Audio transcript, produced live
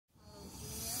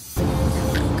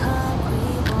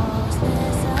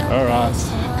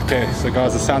Okay, so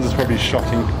guys, the sound is probably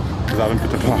shocking because I haven't put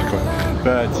the mic on,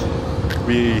 but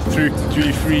we through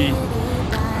duty free.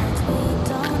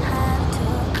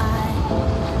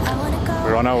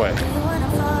 We're on our way. So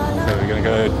we're gonna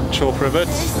go chill for a bit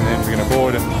and then we're gonna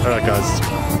board. Alright guys,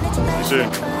 see you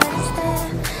soon.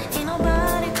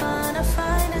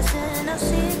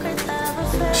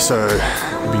 So,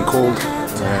 we've been called.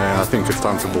 I think it's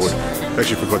time to board.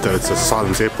 Actually forgot that it's a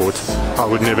silent airport. I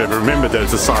would never ever remember that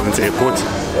it's a silent airport.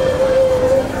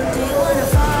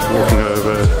 Walking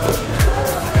over,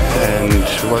 and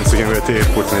once again we're at the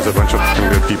airport and there's a bunch of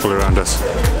weird people around us.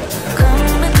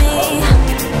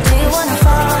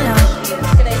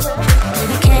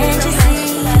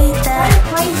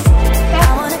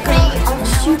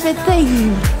 Stupid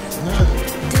thing.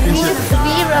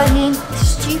 We're running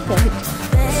stupid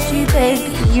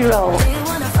hero.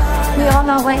 We're on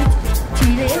our way to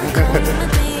live.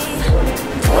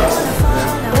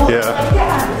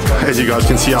 Yeah, as you guys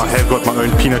can see, I have got my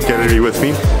own peanut gallery with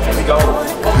me. I'm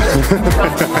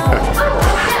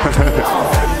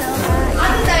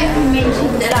going to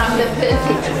mention that I'm the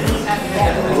perfect peanut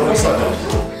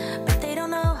gallery. But they don't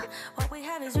know what we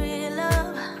have is real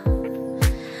love.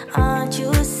 Aren't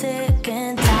you sick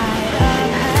and tired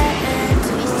of having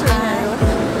to hide?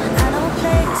 I know a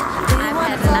place do you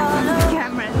want to follow?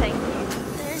 Camera, thank you.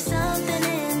 There's something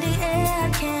in the air, I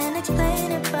can't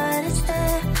explain it, but it's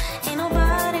there. Ain't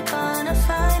nobody gonna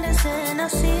find us in our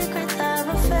secret love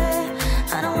affair.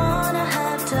 I don't wanna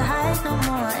have to hide no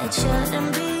more, it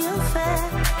shouldn't be unfair.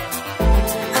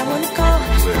 I wanna go,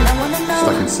 and I wanna know.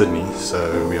 Stuck in Sydney, so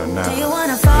we are now Do you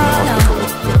wanna in the hospital.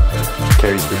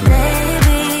 Carrie's been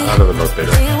out of a lot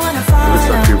better. It looks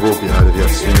like we will be out of here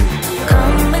soon.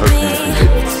 Hopefully we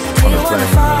can get on a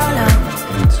plane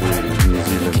into New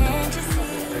Zealand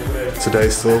today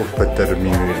still, but that would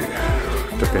mean we,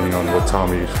 depending on what time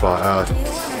we fly out,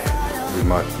 we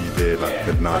might be there like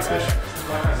midnight-ish.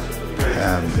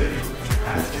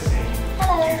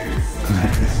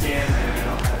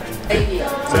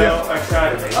 So yeah,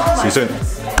 see you soon.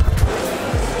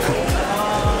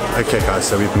 Okay guys,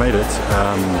 so we've made it.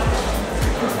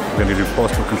 We're going to do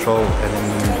passport control and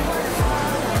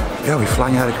yeah, we're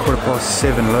flying out at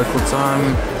 7:15 local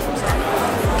time.